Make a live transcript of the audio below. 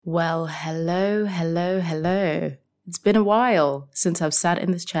Well, hello. It's been a while since I've sat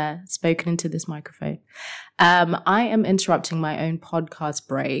in this chair, spoken into this microphone. I am interrupting my own podcast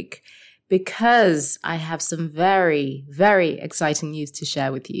break because I have some very, very exciting news to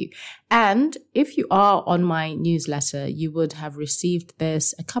share with you. And if you are on my newsletter, you would have received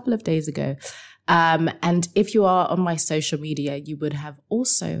this a couple of days ago. And if you are on my social media, you would have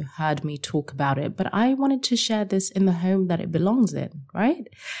also heard me talk about it. But I wanted to share this in the home that it belongs in, right?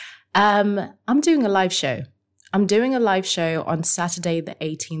 I'm doing a live show. I'm doing a live show on Saturday, the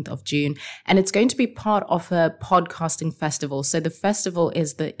 18th of June, and it's going to be part of a podcasting festival. So the festival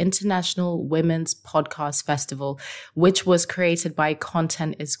is the International Women's Podcast Festival, which was created by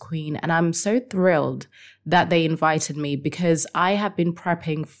Content is Queen. And I'm so thrilled that they invited me because I have been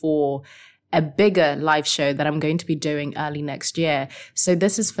prepping for a bigger live show that I'm going to be doing early next year. So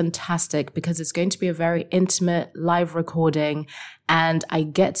this is fantastic because it's going to be a very intimate live recording and I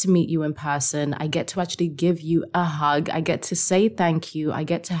get to meet you in person. I get to actually give you a hug. I get to say thank you. I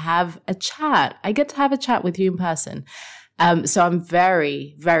get to have a chat. I get to have a chat with you in person. So I'm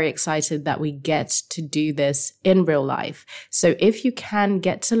very, very excited that we get to do this in real life. So if you can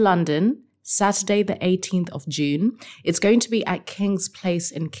get to London, Saturday, the 18th of June. It's going to be at King's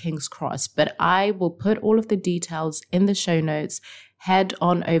Place in King's Cross, but I will put all of the details in the show notes. Head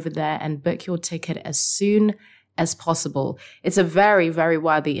on over there and book your ticket as soon as possible. It's a very, very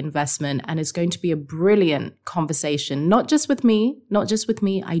worthy investment and it's going to be a brilliant conversation. Not just with me.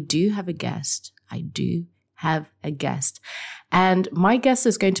 I do have a guest. And my guest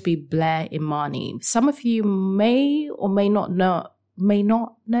is going to be Blair Imani. Some of you may or may not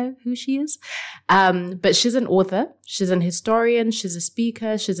know who she is. But she's an author, she's an historian, she's a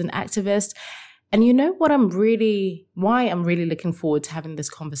speaker, she's an activist. And you know why I'm really looking forward to having this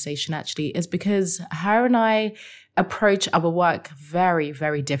conversation actually is because her and I approach our work very,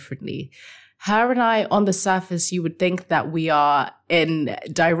 very differently. Her and I, on the surface, you would think that we are in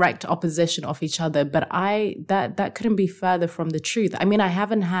direct opposition of each other, but that couldn't be further from the truth. I mean, I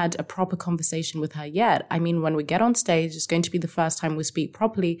haven't had a proper conversation with her yet. I mean, when we get on stage, it's going to be the first time we speak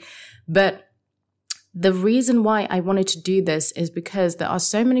properly. But the reason why I wanted to do this is because there are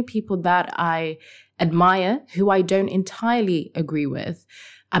so many people that I admire who I don't entirely agree with.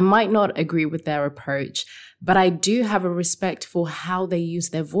 I might not agree with their approach, but I do have a respect for how they use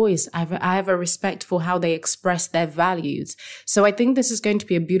their voice. I have a respect for how they express their values. So I think this is going to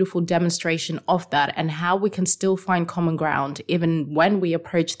be a beautiful demonstration of that and how we can still find common ground, even when we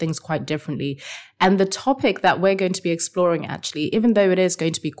approach things quite differently. And the topic that we're going to be exploring, actually, even though it is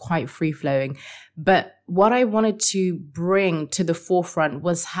going to be quite free-flowing, but what I wanted to bring to the forefront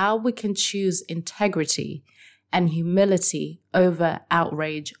was how we can choose integrity and humility over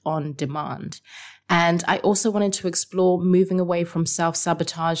outrage on demand. And I also wanted to explore moving away from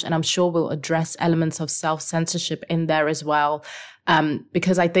self-sabotage, and I'm sure we'll address elements of self-censorship in there as well,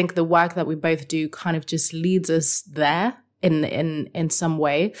 because I think the work that we both do kind of just leads us there in some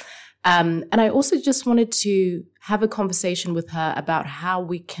way. And I also just wanted to have a conversation with her about how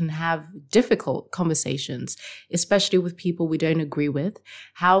we can have difficult conversations, especially with people we don't agree with.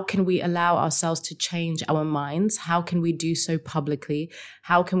 How can we allow ourselves to change our minds? How can we do so publicly?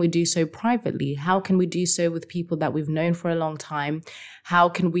 How can we do so privately? How can we do so with people that we've known for a long time? How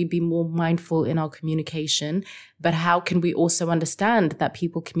can we be more mindful in our communication? But how can we also understand that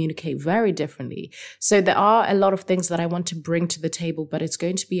people communicate very differently? So there are a lot of things that I want to bring to the table, but it's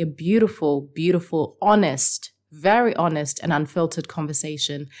going to be a beautiful, beautiful, honest, very honest and unfiltered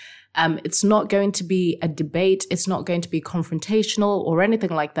conversation. It's not going to be a debate. It's not going to be confrontational or anything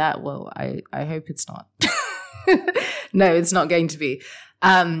like that. Well, I hope it's not. No, it's not going to be.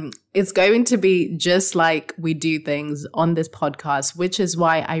 It's going to be just like we do things on this podcast, which is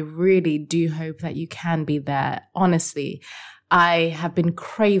why I really do hope that you can be there. Honestly, I have been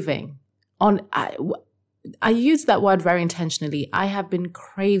craving I use that word very intentionally. I have been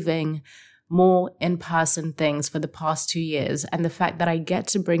craving more in-person things for the past 2 years. And the fact that I get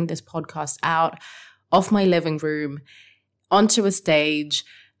to bring this podcast out of my living room onto a stage,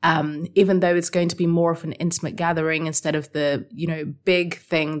 even though it's going to be more of an intimate gathering instead of the, big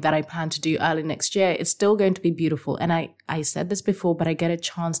thing that I plan to do early next year, it's still going to be beautiful. And I said this before, but I get a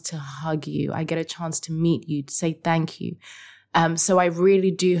chance to hug you. I get a chance to meet you, to say thank you. So I really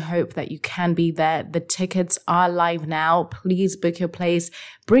do hope that you can be there. The tickets are live now. Please book your place.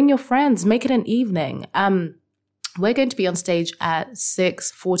 Bring your friends. Make it an evening. We're going to be on stage at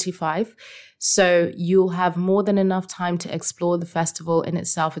 6:45. So you'll have more than enough time to explore the festival in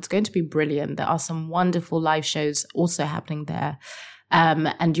itself. It's going to be brilliant. There are some wonderful live shows also happening there.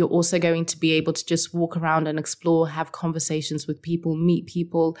 And you're also going to be able to just walk around and explore, have conversations with people, meet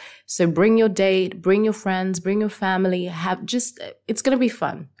people. So bring your date, bring your friends, bring your family, it's going to be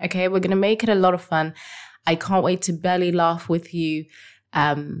fun. Okay. We're going to make it a lot of fun. I can't wait to belly laugh with you.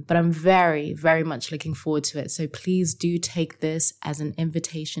 But I'm very, very much looking forward to it. So please do take this as an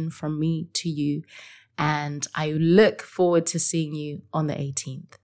invitation from me to you. And I look forward to seeing you on the 18th.